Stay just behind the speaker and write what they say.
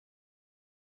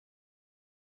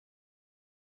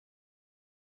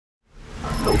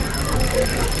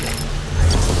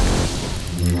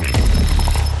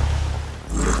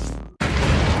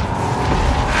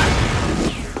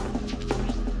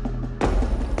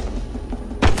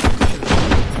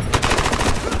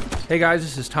Hey guys,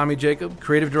 this is Tommy Jacob,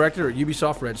 Creative Director at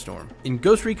Ubisoft Redstorm. In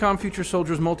Ghost Recon Future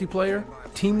Soldiers multiplayer,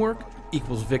 teamwork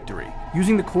equals victory.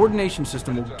 Using the coordination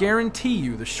system will guarantee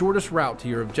you the shortest route to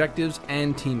your objectives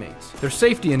and teammates. There's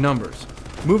safety in numbers.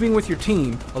 Moving with your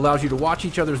team allows you to watch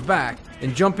each other's back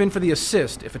and jump in for the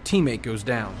assist if a teammate goes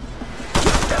down.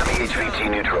 Enemy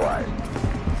HVT neutralized.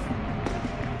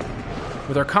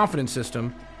 With our confidence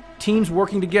system, teams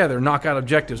working together knock out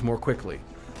objectives more quickly.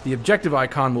 The objective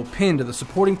icon will pin to the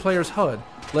supporting player's HUD,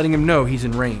 letting him know he's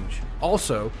in range.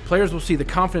 Also, players will see the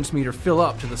confidence meter fill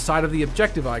up to the side of the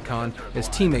objective icon as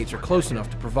teammates are close enough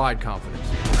to provide confidence.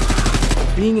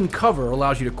 Being in cover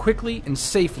allows you to quickly and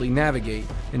safely navigate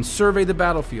and survey the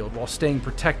battlefield while staying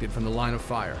protected from the line of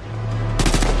fire.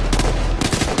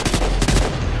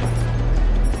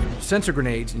 Sensor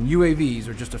grenades and UAVs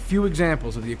are just a few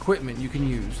examples of the equipment you can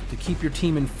use to keep your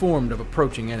team informed of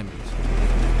approaching enemies.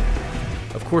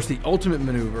 Of course, the ultimate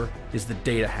maneuver is the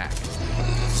data hack.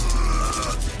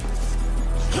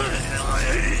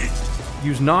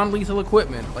 Use non-lethal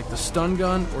equipment like the stun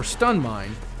gun or stun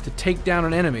mine to take down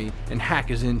an enemy and hack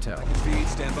his intel.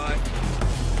 Stand by.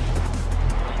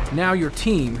 Now your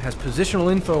team has positional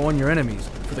info on your enemies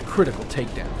for the critical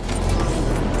takedown.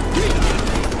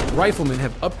 Riflemen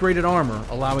have upgraded armor,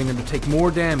 allowing them to take more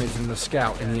damage than the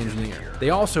scout and the engineer. They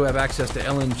also have access to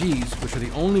LMGs, which are the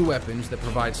only weapons that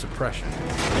provide suppression.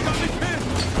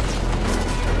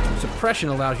 Suppression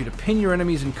allows you to pin your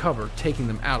enemies in cover, taking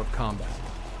them out of combat.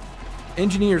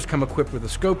 Engineers come equipped with a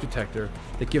scope detector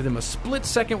that give them a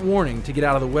split-second warning to get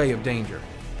out of the way of danger.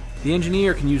 The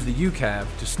engineer can use the UCAV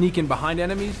to sneak in behind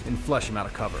enemies and flush them out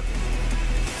of cover.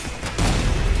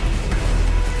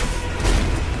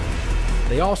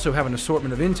 They also have an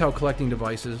assortment of intel collecting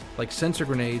devices like sensor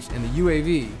grenades and the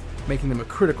UAV, making them a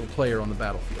critical player on the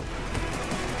battlefield.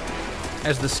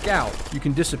 As the scout, you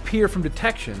can disappear from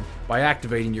detection by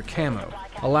activating your camo,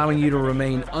 allowing you to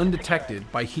remain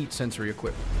undetected by heat sensory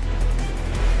equipment.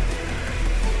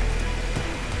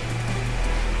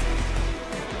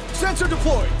 Sensor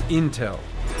deployed. Intel.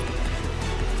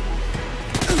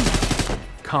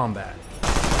 Combat.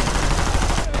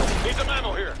 Need some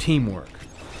ammo here. Teamwork.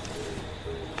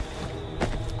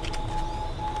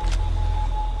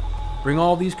 Bring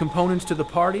all these components to the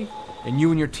party, and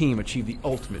you and your team achieve the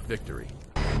ultimate victory.